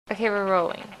Okay, we're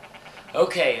rolling.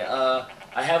 Okay,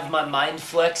 I have my Mind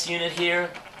Flex unit here,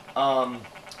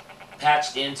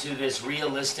 patched into this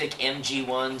realistic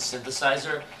MG-1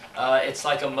 synthesizer. It's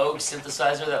like a Moog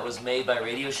synthesizer that was made by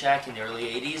Radio Shack in the early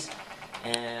 80s.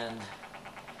 And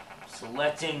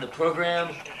selecting the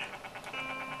program,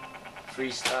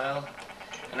 freestyle,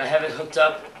 and I have it hooked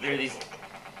up. There are these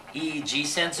EEG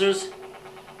sensors,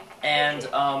 and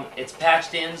it's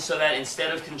patched in so that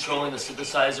instead of controlling the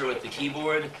synthesizer with the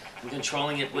keyboard, I'm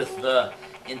controlling it with the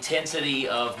intensity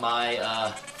of my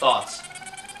thoughts.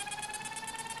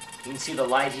 You can see the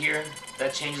light here.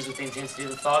 That changes with the intensity of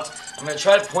the thoughts. I'm going to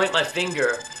try to point my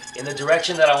finger in the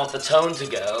direction that I want the tone to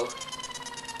go.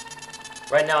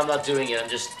 Right now I'm not doing it,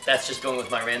 that's just going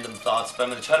with my random thoughts, but I'm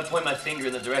going to try to point my finger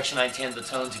in the direction I intend the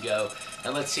tone to go,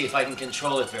 and let's see if I can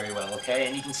control it very well, okay?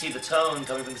 And you can see the tone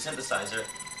coming from the synthesizer.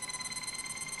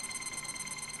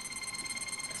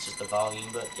 That's just the volume,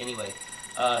 but anyway,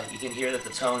 you can hear that the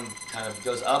tone kind of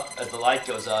goes up as the light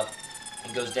goes up,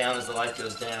 and goes down as the light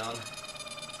goes down.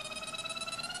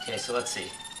 Okay, so let's see.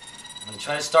 I'm going to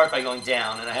try to start by going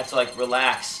down, and I have to like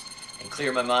relax and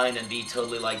clear my mind and be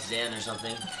totally like Zen or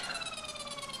something.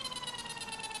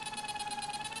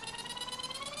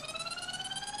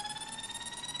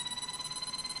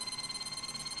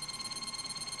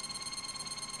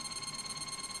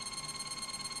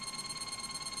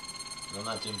 I'm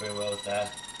not doing very well with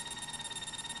that.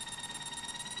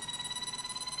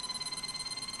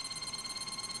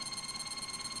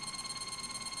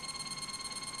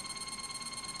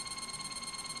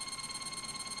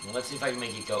 Well, let's see if I can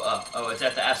make it go up. Oh, it's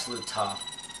at the absolute top.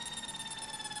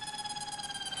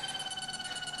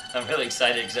 I'm really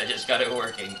excited because I just got it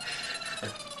working.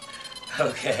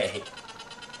 Okay.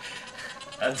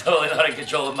 I'm totally not in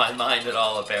control of my mind at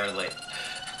all, apparently.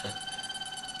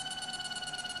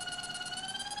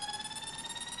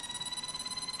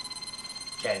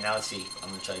 Okay, now let's see. I'm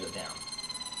going to try to go down.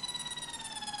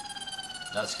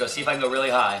 Now let's go see if I can go really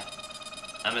high.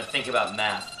 I'm going to think about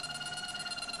math.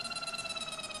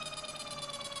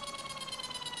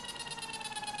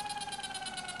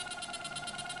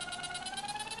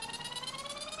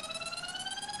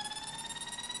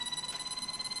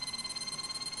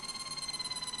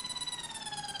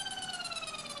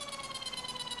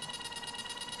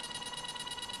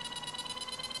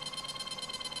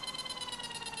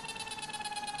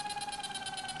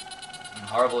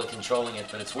 Horrible at controlling it,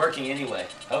 but it's working anyway.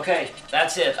 Okay,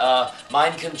 that's it.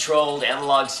 Mind-controlled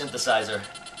analog synthesizer.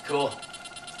 Cool.